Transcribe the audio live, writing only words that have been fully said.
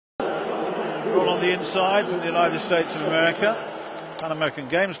All on the inside from the United States of America. Pan American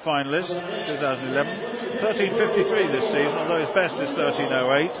Games finalist, 2011. 13.53 this season, although his best is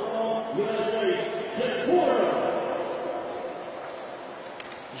 13.08.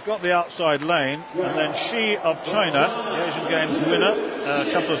 He's got the outside lane, and then Shi of China, the Asian Games winner a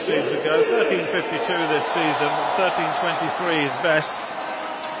couple of seasons ago, 13.52 this season, 13.23 his best.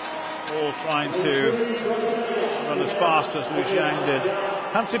 All trying to run as fast as Liu Xiang did.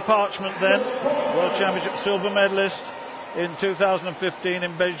 Hansi Parchment then, World Championship silver medalist in 2015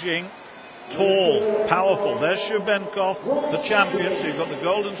 in Beijing. Tall, powerful. There's Shubenkov, the champion. So you've got the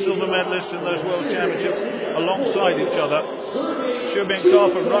gold and silver medalists in those World Championships alongside each other.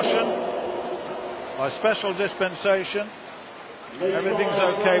 Shubenkov, a Russian, by special dispensation. Everything's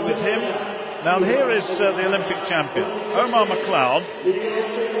okay with him. Now here is the Olympic champion, Omar McLeod,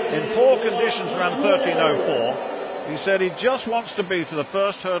 in poor conditions around 13.04. He said he just wants to be to the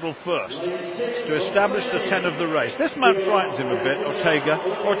first hurdle first to establish the 10 of the race. This man frightens him a bit, Ortega.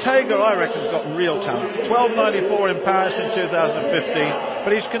 Ortega, I reckon, has got real talent. 12.94 in Paris in 2015,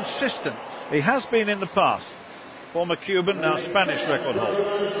 but he's consistent. He has been in the past. Former Cuban, now Spanish record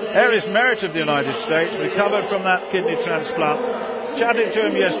holder. Here is Merritt of the United States, recovered from that kidney transplant. Chatted to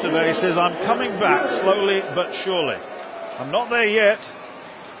him yesterday. He says, I'm coming back slowly but surely. I'm not there yet.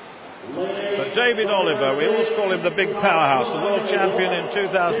 But David Oliver, we always call him the big powerhouse, the world champion in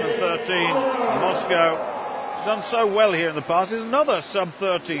 2013 in Moscow. He's done so well here in the past. He's another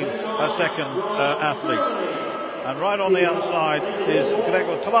sub-13 second athlete. And right on the outside is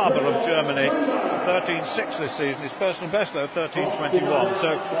Gregor Traber of Germany, 13.6 this season. His personal best, though, 13.21.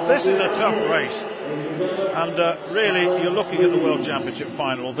 So this is a tough race. And really, you're looking at the World Championship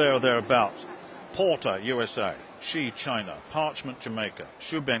final, there or thereabouts. Porter, USA. Shi, China. Parchment, Jamaica.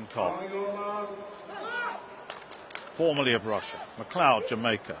 Shubenkov, formerly of Russia. McLeod,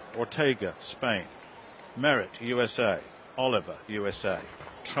 Jamaica. Ortega, Spain. Merritt, USA. Oliver, USA.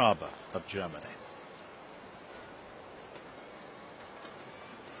 Traber of Germany.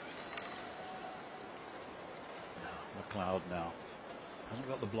 McLeod now hasn't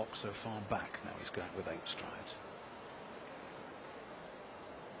got the block so far back. Now he's going with 8 strides.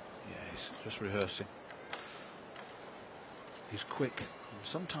 Yeah, he's just rehearsing. He's quick. And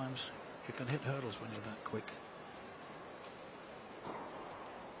sometimes you can hit hurdles when you're that quick.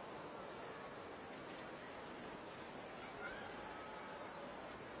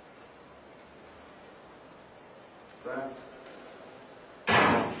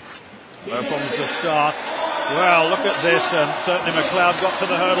 No problems to start. Well, look at this, and certainly McLeod got to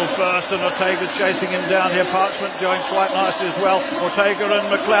the hurdle first, and Ortega chasing him down here. Parchment going quite nicely as well. Ortega and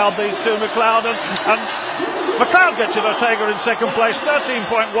McLeod, these two, McLeod and McLeod gets it. Ortega in second place,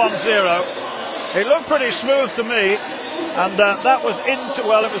 13.10. It looked pretty smooth to me, and that was into,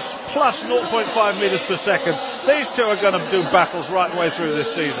 well, it was plus 0.5 meters per second. These two are going to do battles right the way through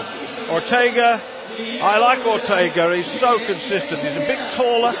this season. Ortega, I like Ortega, he's so consistent. He's a bit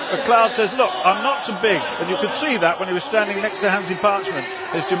taller. McLeod says, look, I'm not so big. And you could see that when he was standing next to Hansi Parchment,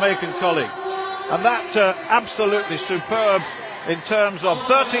 his Jamaican colleague. And that absolutely superb in terms of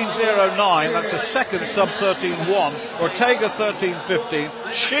 13.09. That's a second sub 13.1. Ortega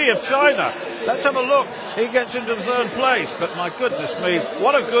 13.15. Shi of China. Let's have a look. He gets into the third place. But my goodness me,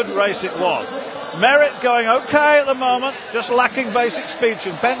 what a good race it was. Merritt going okay at the moment, just lacking basic speed.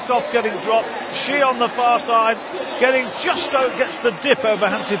 Shubenkov getting dropped. Shi on the far side, getting just gets the dip over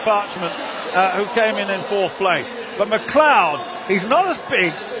Hansi Parchment, who came in 4th place. But McLeod, he's not as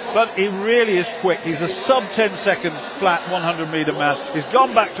big, but he really is quick. He's a sub 10 second flat 100 meter man. He's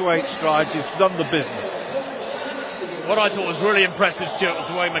gone back to 8 strides. He's done the business. What I thought was really impressive, Stuart, was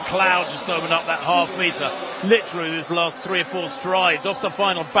the way McLeod just opened up that half metre, literally his last 3 or 4 strides off the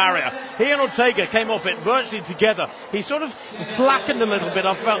final barrier. He and Ortega came off it virtually together. He sort of slackened a little bit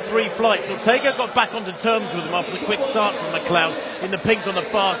after about 3 flights. Ortega got back onto terms with him after the quick start from McLeod in the pink on the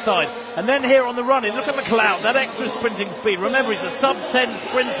far side. And then here on the run-in, look at McLeod, that extra sprinting speed. Remember, he's a sub-10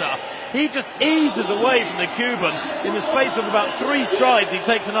 sprinter. He just eases away from the Cuban. In the space of about 3 strides, he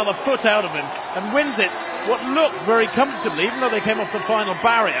takes another foot out of him and wins it what looks very comfortably, even though they came off the final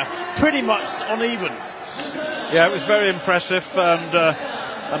barrier, pretty much on evens. Yeah, it was very impressive, and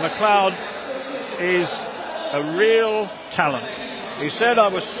McLeod is a real talent. He said, I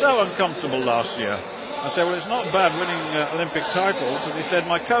was so uncomfortable last year. I said, well, it's not bad winning Olympic titles. And he said,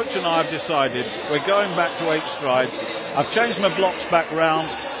 my coach and I have decided we're going back to 8 strides. I've changed my blocks back round,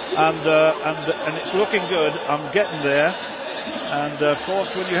 and it's looking good. I'm getting there. And of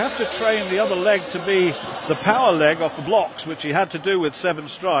course, when you have to train the other leg to be the power leg off the blocks, which he had to do with 7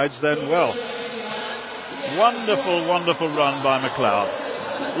 strides, then, well, wonderful, wonderful run by McLeod.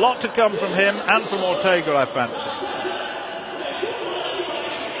 A lot to come from him and from Ortega, I fancy.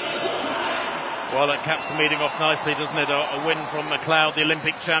 Well, that caps the meeting off nicely, doesn't it? A win from McLeod, the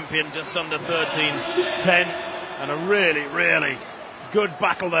Olympic champion, just under 13.10. And a really, really good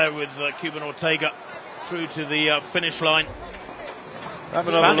battle there with Cuban Ortega through to the finish line.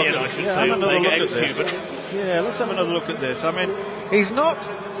 Spaniard, I should say, Ortega ex-Cuban. Yeah, let's have another look at this. I mean, he's not...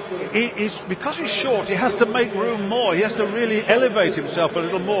 He's because he's short, he has to make room more. He has to really elevate himself a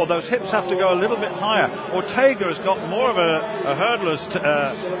little more. Those hips have to go a little bit higher. Ortega has got more of a hurdler's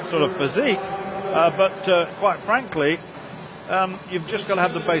sort of physique, but quite frankly, you've just got to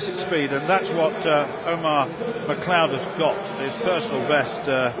have the basic speed, and that's what Omar McLeod has got. His personal best,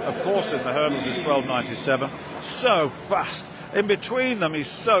 of course, in the hurdles is 12.97. So fast. In between them, he's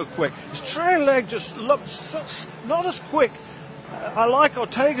so quick. His trail leg just looks not as quick. I like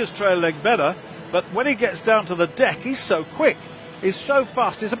Ortega's trail leg better, but when he gets down to the deck, he's so quick. He's so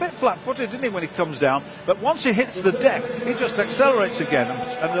fast. He's a bit flat-footed, isn't he, when he comes down? But once he hits the deck, he just accelerates again.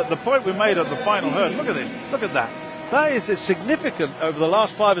 And at the point we made at the final hurdle, look at this, look at that. That is significant over the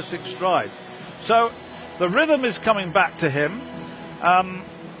last 5 or 6 strides. So the rhythm is coming back to him.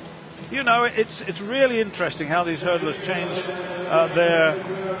 You know, it's really interesting how these hurdlers change their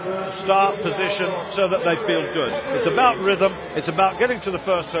start position so that they feel good. It's about rhythm. It's about getting to the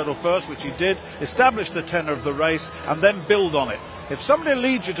first hurdle first, which he did, establish the tenor of the race, and then build on it. If somebody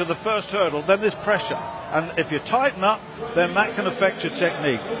leads you to the first hurdle, then there's pressure. And if you tighten up, then that can affect your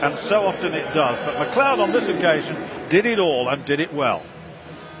technique. And so often it does. But McLeod on this occasion did it all and did it well.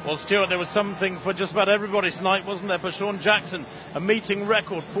 Well, Stuart, there was something for just about everybody tonight, wasn't there? For Sean Jackson, a meeting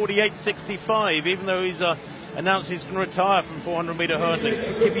record, 48.65, even though he's announced he's going to retire from 400-metre hurdling.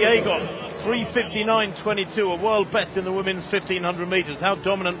 Kipyegon, 3:59.22, a world best in the women's 1,500 metres. How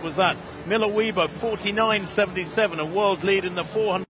dominant was that? Miller Weber, 49.77, a world lead in the 400.